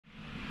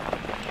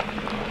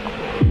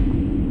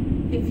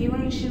you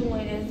ain't shooting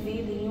with SV,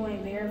 then you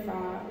ain't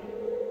verified.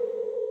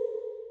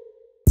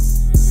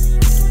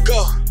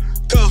 Go,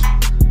 go,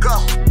 go,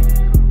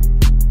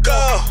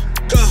 go,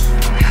 go,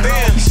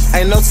 Bandz.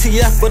 Ain't no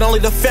TF, but only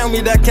the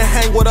family that can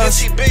hang with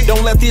us.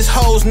 Don't let these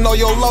hoes know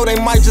your low, they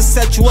might just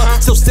set you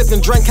up. Still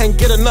sipping drink, can't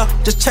get enough.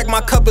 Just check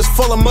my cup, it's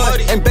full of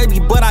mud. And baby,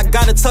 but I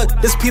got it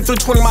tucked. This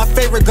P320 my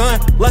favorite gun.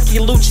 Lucki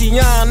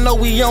Luciano,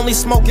 we only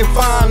smoking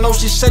fine. No,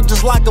 she shake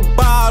just like a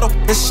bottle,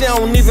 and she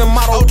don't even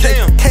model.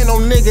 Can't no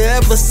nigga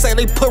ever say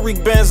they put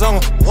Rikbandz on.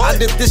 I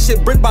did this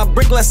shit brick by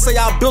brick, let's say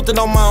I built it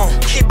on my own.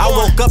 I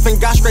woke up and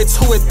got straight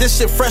to it, this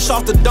shit fresh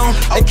off the dome.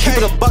 And keep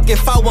it a buck,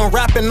 if I wasn't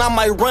rapping, I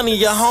might run in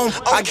your home.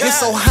 I get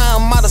so high,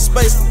 I'm out of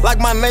space, like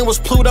my name was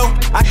Pluto.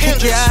 I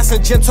kick your ass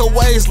in gentle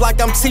ways, like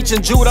I'm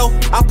teaching judo.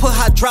 I put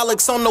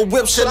hydraulics on the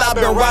whip, shit, I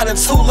been riding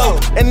too low.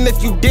 And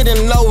if you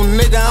didn't know,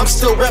 nigga, I'm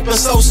still reppin'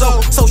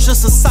 so-so. Social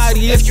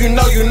society, if you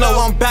know, you know.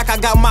 I'm back, I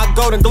got my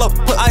golden glow.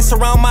 Put ice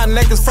around my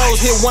neck and froze.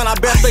 Hit one, I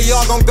bet they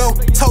all gon' go.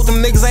 Told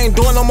them niggas ain't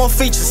doing no more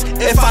features.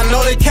 If I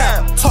know they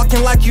cap,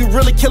 talking like you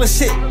really killing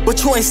shit,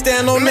 but you ain't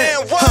stand on that.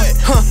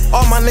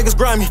 All my niggas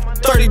grimy,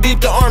 30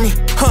 deep the army.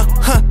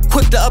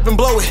 Quick to up and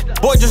blow it.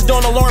 Boy, just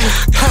don't alarm me.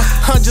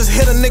 Just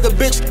hit a nigga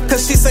bitch,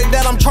 cause she say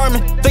that I'm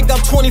charming. Think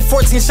I'm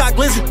 2014 shot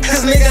glizzy,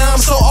 cause nigga I'm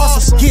so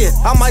awesome. Yeah,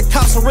 I might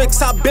cop some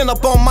Ricks, I been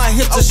up on my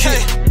hips and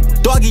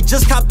shit. Doggy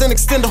just copped an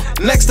extender,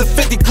 next to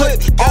 50 clip.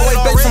 Always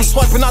base, I'm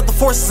swiping out the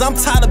forces, I'm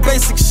tired of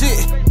basic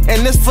shit.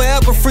 And it's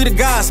forever free to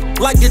guys,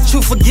 like that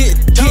you forget.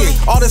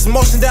 Yeah, all this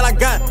motion that I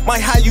got might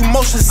have you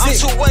motion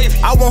sick.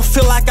 I won't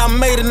feel like I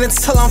made it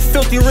until I'm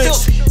filthy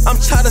rich. I'm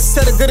trying to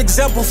set a good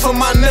example for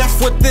my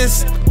nephew with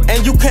this.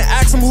 And you can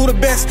ask him who the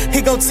best,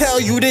 he gon' tell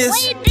you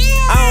this.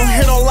 I don't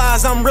hear no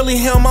lies, I'm really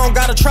him, I don't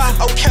gotta try.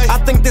 I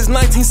think this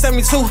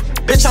 1972,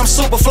 bitch, I'm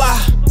super fly.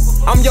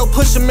 I'm your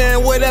pusher,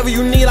 man, whatever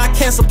you need, I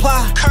can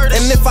supply.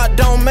 And if I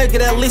don't make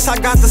it, at least I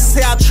got to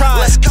say I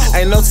tried.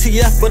 Ain't no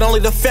TF, but only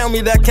the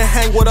family that can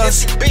hang with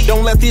us.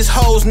 Don't let these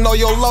hoes know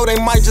your low, they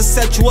might just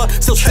set you up.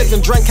 Still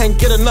sipping drink, can't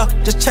get enough.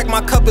 Just check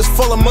my cup, it's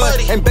full of mud.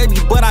 And baby,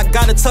 but I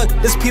got it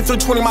tucked. This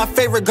P320 my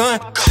favorite gun.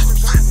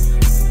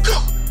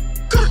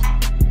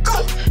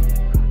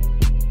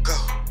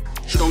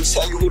 He gon'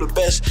 tell you who the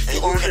best, and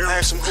you can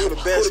ask him who the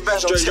best. He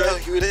gon' tell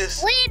you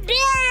this. We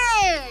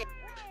did.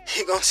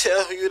 He gon'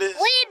 tell you this.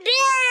 We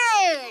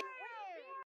did.